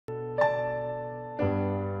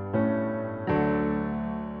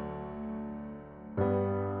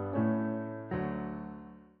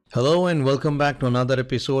Hello and welcome back to another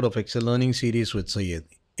episode of Excel Learning Series with Syed.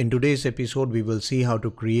 In today's episode, we will see how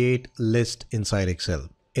to create list inside Excel.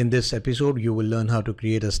 In this episode, you will learn how to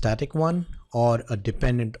create a static one or a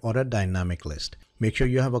dependent or a dynamic list. Make sure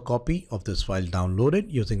you have a copy of this file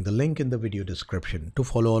downloaded using the link in the video description to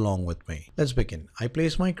follow along with me. Let's begin. I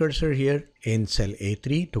place my cursor here in cell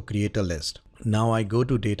A3 to create a list. Now I go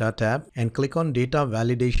to Data tab and click on Data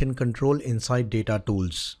Validation Control inside Data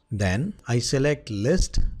Tools. Then I select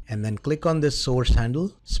List and then click on this source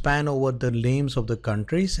handle, span over the names of the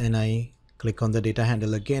countries, and I click on the data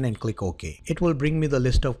handle again and click OK. It will bring me the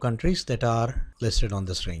list of countries that are listed on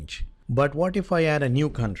this range. But what if I add a new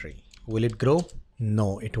country? Will it grow?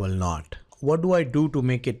 No, it will not. What do I do to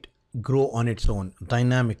make it grow on its own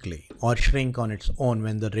dynamically or shrink on its own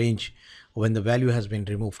when the value has been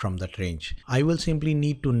removed from that range? I will simply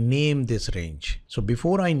need to name this range. So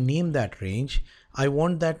before I name that range, I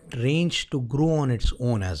want that range to grow on its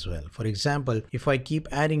own as well. For example, if I keep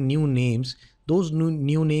adding new names, those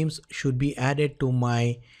new names should be added to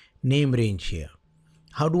my name range here.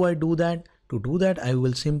 How do I do that? To do that, I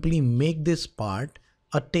will simply make this part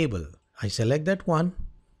a table. I select that one.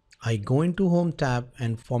 I go into Home tab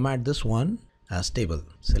and format this one as table.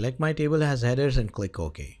 Select my table as headers and click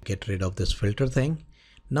OK. Get rid of this filter thing.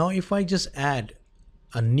 Now if I just add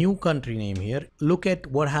a new country name here, look at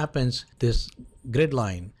what happens. This grid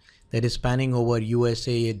line that is spanning over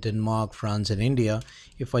USA, Denmark, France and India.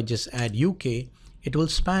 If I just add UK, it will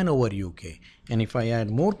span over UK. And if I add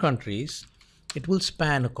more countries, it will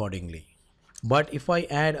span accordingly. But if I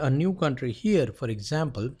add a new country here, for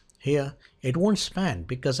example, here, it won't span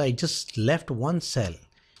because I just left one cell.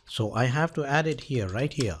 So I have to add it here,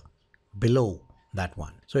 right here, below that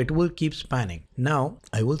one. So it will keep spanning. Now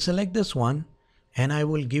I will select this one and I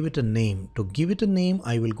will give it a name. To give it a name,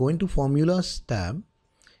 I will go into Formulas tab,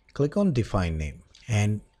 click on Define Name.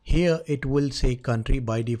 And here it will say country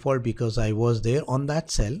by default because I was there on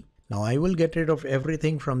that cell. Now I will get rid of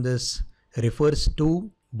everything from this refers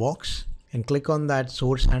to box and click on that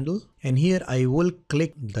source handle. And here I will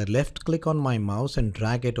click the left click on my mouse and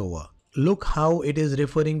drag it over. Look how it is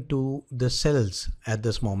referring to the cells at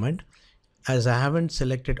this moment, as I haven't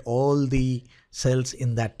selected all the cells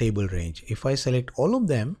in that table range. If I select all of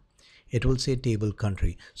them, it will say table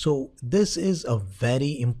country. So this is a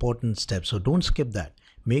very important step. So don't skip that.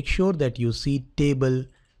 Make sure that you see table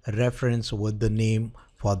reference with the name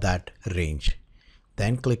for that range.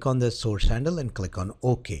 Then click on the source handle and click on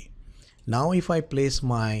OK. Now if I place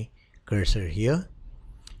my cursor here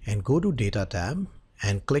and go to Data tab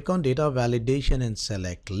and click on Data Validation and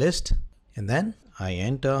select List, and then I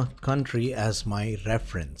enter country as my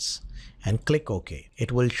reference and click OK.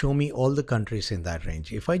 It will show me all the countries in that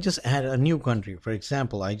range. If I just add a new country, for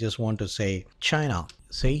example, I just want to say China,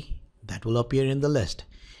 see, that will appear in the list.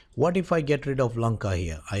 What if I get rid of Lanka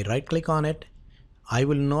here? I right click on it. I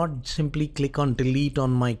will not simply click on delete on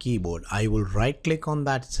my keyboard. I will right click on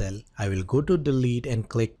that cell. I will go to delete and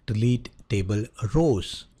click delete table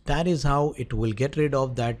rows. That is how it will get rid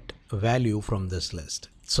of that value from this list.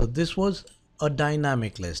 So this was a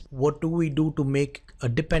dynamic list. What do we do to make a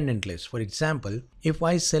dependent list? For example, if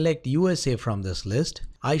I select USA from this list,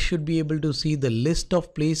 I should be able to see the list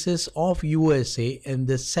of places of USA in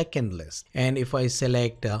the second list. And if I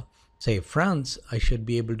select say France, I should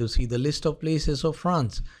be able to see the list of places of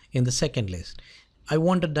France in the second list. I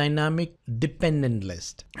want a dynamic dependent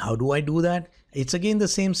list. How do I do that? It's again the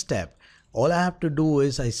same step. All I have to do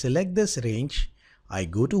is I select this range. I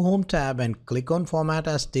go to Home tab and click on Format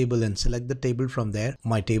as Table and select the table from there.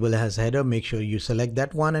 My table has header. Make sure you select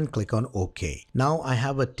that one and click on OK. Now I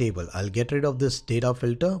have a table. I'll get rid of this data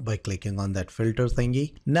filter by clicking on that filter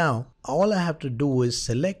thingy. Now all I have to do is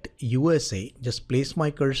select USA, just place my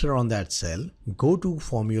cursor on that cell, go to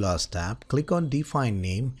Formulas tab, click on Define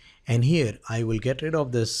Name, and here I will get rid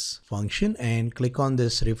of this function and click on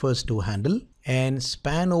this refers to handle and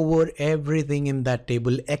span over everything in that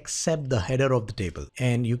table except the header of the table.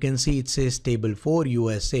 And you can see it says table 4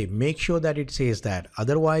 USA. Make sure that it says that.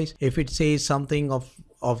 Otherwise, if it says something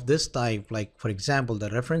of this type, like for example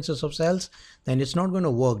the references of cells, then it's not going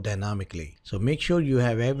to work dynamically. So make sure you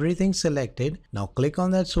have everything selected. Now click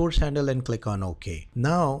on that source handle and click on OK.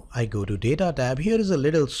 Now I go to Data tab. Here is a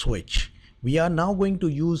little switch. We are now going to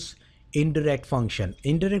use indirect function.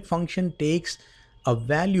 Indirect function takes a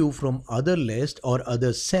value from other list or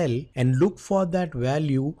other cell and look for that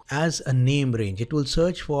value as a name range. It will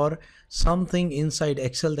search for something inside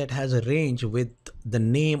Excel that has a range with the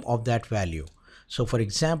name of that value. So for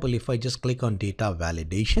example, if I just click on data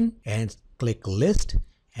validation and click list,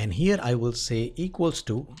 and here I will say equals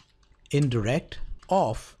to indirect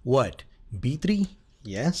of what? B3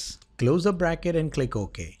 Yes. Close the bracket and click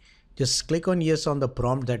OK. Just click on yes on the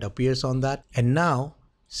prompt that appears on that. And now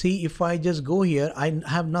see, if I just go here, I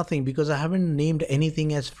have nothing because I haven't named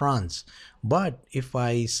anything as France. But if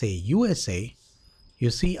I say USA, you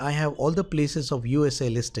see I have all the places of USA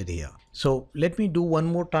listed here. So let me do one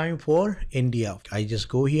more time for India. I just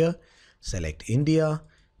go here, select India,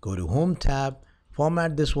 go to Home tab,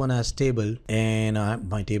 format this one as table, and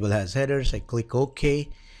my table has headers. I click OK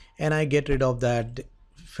and I get rid of that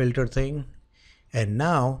filter thing. And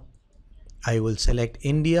now I will select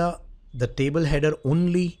India, the table header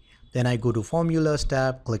only. Then I go to Formulas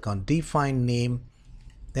tab, click on Define Name.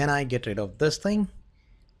 Then I get rid of this thing.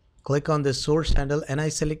 Click on the source handle and I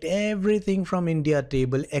select everything from India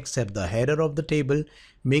table except the header of the table,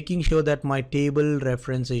 making sure that my table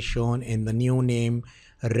reference is shown in the new name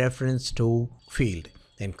reference to field.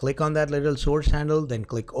 Then click on that little source handle, then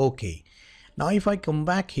click OK. Now if I come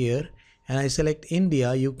back here and I select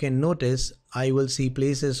India, you can notice I will see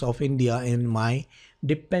places of India in my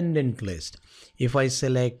dependent list. If I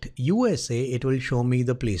select USA, it will show me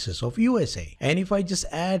the places of USA. And if I just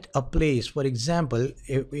add a place, for example,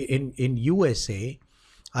 in USA,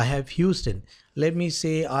 I have Houston. Let me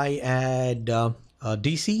say I add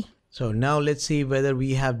DC. So now let's see whether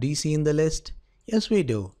we have DC in the list. Yes, we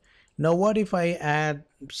do. Now what if I add,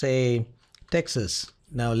 say, Texas?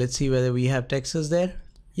 Now let's see whether we have Texas there.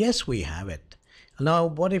 Yes, we have it. Now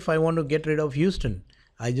what if I want to get rid of Houston?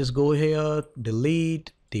 I just go here,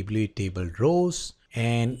 delete table rows,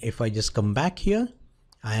 and if I just come back here,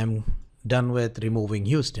 I am done with removing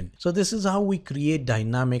Houston. So this is how we create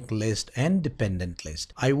dynamic list and dependent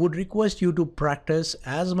list. I would request you to practice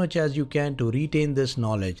as much as you can to retain this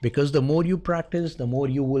knowledge, because the more you practice, the more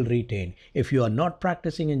you will retain. If you are not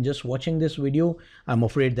practicing and just watching this video, I'm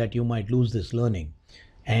afraid that you might lose this learning.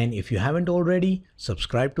 And if you haven't already,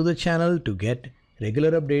 subscribe to the channel to get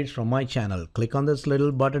regular updates from my channel. Click on this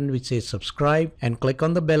little button which says subscribe and click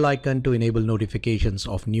on the bell icon to enable notifications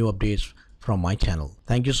of new updates from my channel.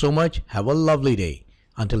 Thank you so much. Have a lovely day.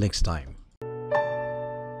 Until next time.